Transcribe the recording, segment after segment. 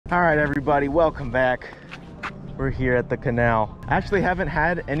All right, everybody, welcome back. We're here at the canal. Actually haven't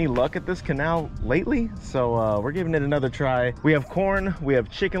had any luck at this canal lately, so we're giving it another try. We have corn, we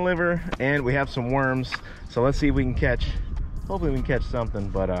have chicken liver, and we have some worms. So let's see if we can catch, hopefully we can catch something,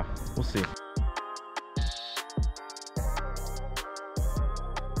 but we'll see.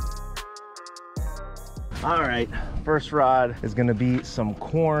 All right, first rod is gonna be some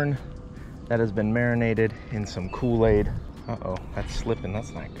corn that has been marinated in some Kool-Aid. Uh-oh, that's slipping, that's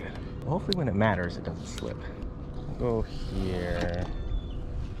not good. Well, hopefully when it matters, it doesn't slip. We'll go here.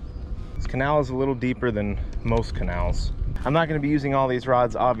 This canal is a little deeper than most canals. I'm not gonna be using all these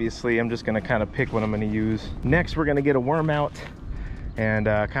rods, obviously. I'm just gonna kind of pick what I'm gonna use. Next, we're gonna get a worm out and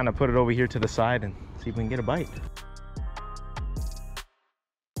kind of put it over here to the side and see if we can get a bite.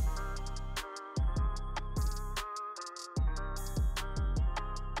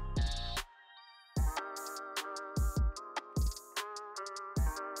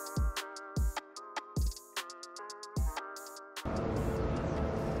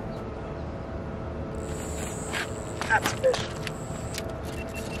 That's a fish.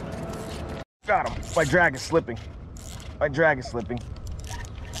 Got him. My drag is slipping. My drag is slipping.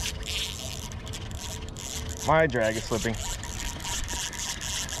 My drag is slipping.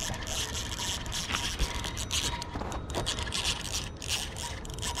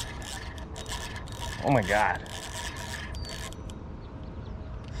 Oh my God.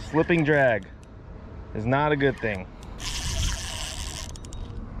 Slipping drag is not a good thing.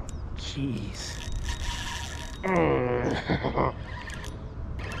 Jeez.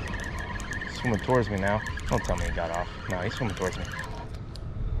 Swimming towards me now. Don't tell me he got off. No, he's swimming towards me.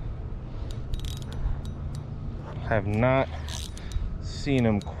 I have not seen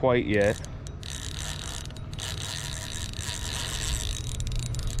him quite yet.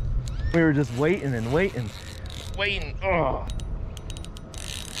 We were just waiting and waiting. Waiting. Oh.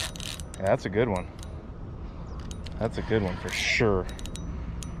 Yeah, that's a good one. That's a good one for sure.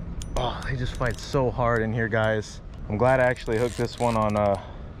 Oh, they just fight so hard in here, guys. I'm glad I actually hooked this one on a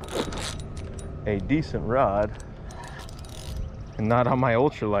decent rod and not on my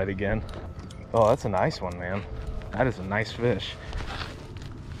ultralight again. Oh, that's a nice one, man. That is a nice fish.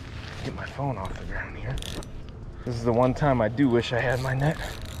 Get my phone off the ground here. This is the one time I do wish I had my net.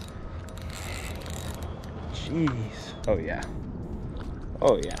 Jeez. Oh yeah.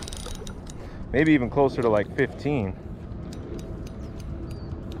 Oh yeah. Maybe even closer to like 15.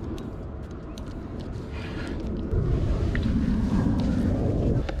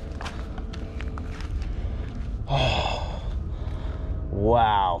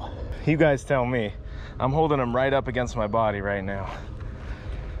 Wow, you guys tell me. I'm holding them right up against my body right now.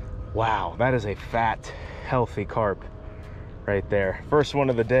 Wow, that is a fat, healthy carp right there. First one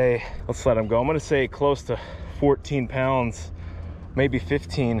of the day. Let's let him go. I'm gonna say close to 14 pounds, maybe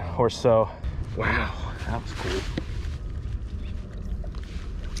 15 or so. Wow, that was cool.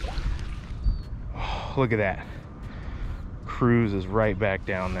 Oh, look at that. Cruise is right back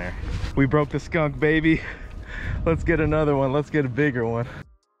down there. We broke the skunk, baby. Let's get another one. Let's get a bigger one.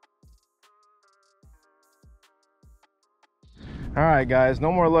 All right, guys,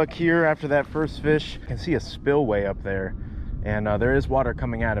 no more luck here after that first fish. You can see a spillway up there, and there is water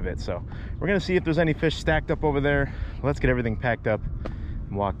coming out of it. So we're gonna see if there's any fish stacked up over there. Let's get everything packed up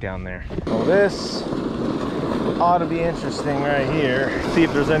and walk down there. Well, this ought to be interesting right here. See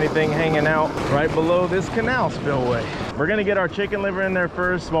if there's anything hanging out right below this canal spillway. We're gonna get our chicken liver in there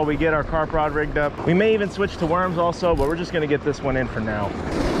first while we get our carp rod rigged up. We may even switch to worms also, but we're just gonna get this one in for now.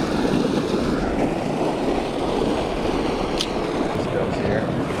 This goes here.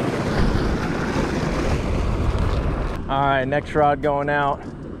 All right, next rod going out.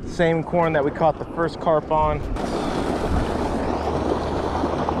 Same corn that we caught the first carp on.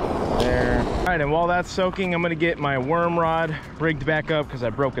 There. All right, and while that's soaking, I'm gonna get my worm rod rigged back up because I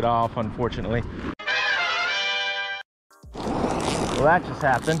broke it off, unfortunately. Well, that just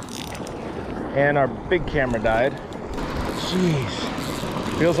happened. And our big camera died.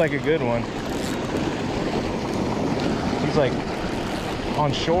 Jeez. Feels like a good one. He's like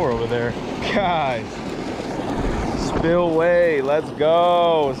on shore over there. Guys. Spillway, let's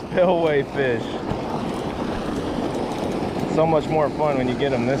go. Spillway fish. So much more fun when you get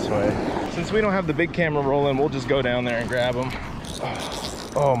them this way. Since we don't have the big camera rolling, we'll just go down there and grab them.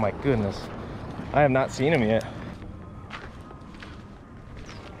 Oh my goodness. I have not seen him yet.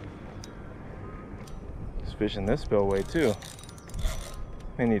 He's fishing this spillway too.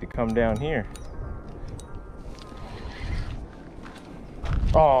 They need to come down here.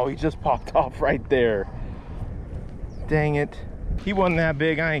 Oh, he just popped off right there. Dang it. He wasn't that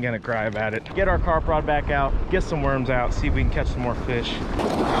big. I ain't gonna cry about it. Get our carp rod back out, get some worms out, see if we can catch some more fish.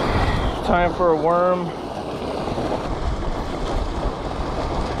 Time for a worm.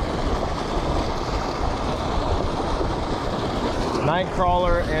 Night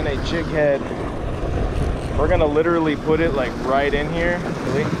crawler and a jig head. We're gonna literally put it like right in here.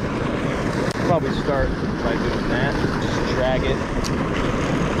 Really? Probably start by doing that. Just drag it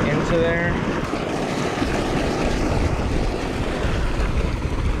into there.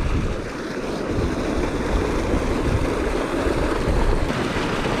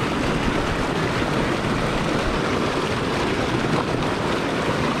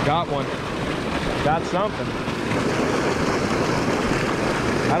 Got one. Got something.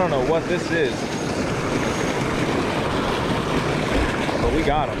 I don't know what this is, but we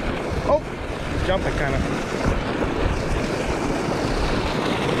got him. Oh, he's jumping kind of.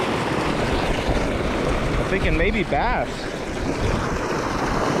 I'm thinking maybe bass.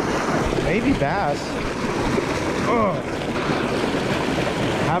 Maybe bass. Oh,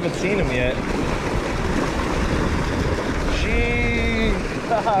 haven't seen him yet. Jeez,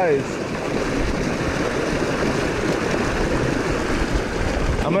 guys.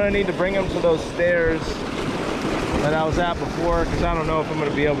 I'm gonna need to bring him to those stairs that I was at before, because I don't know if I'm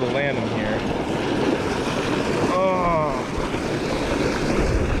gonna be able to land him here. Oh,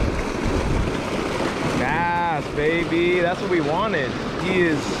 bass, baby, that's what we wanted. He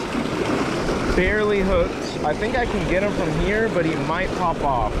is barely hooked. I think I can get him from here, but he might pop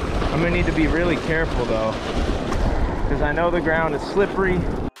off. I'm gonna need to be really careful though, because I know the ground is slippery.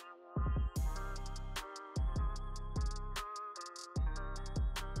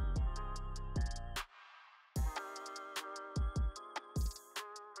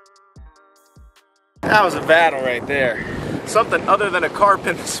 That was a battle right there. Something other than a carp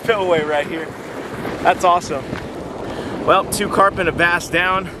in the spillway right here. That's awesome. Well, 2 carp and a bass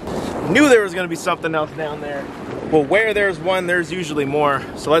down. Knew there was gonna be something else down there. Well, where there's one, there's usually more.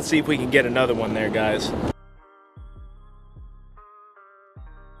 So let's see if we can get another one there, guys.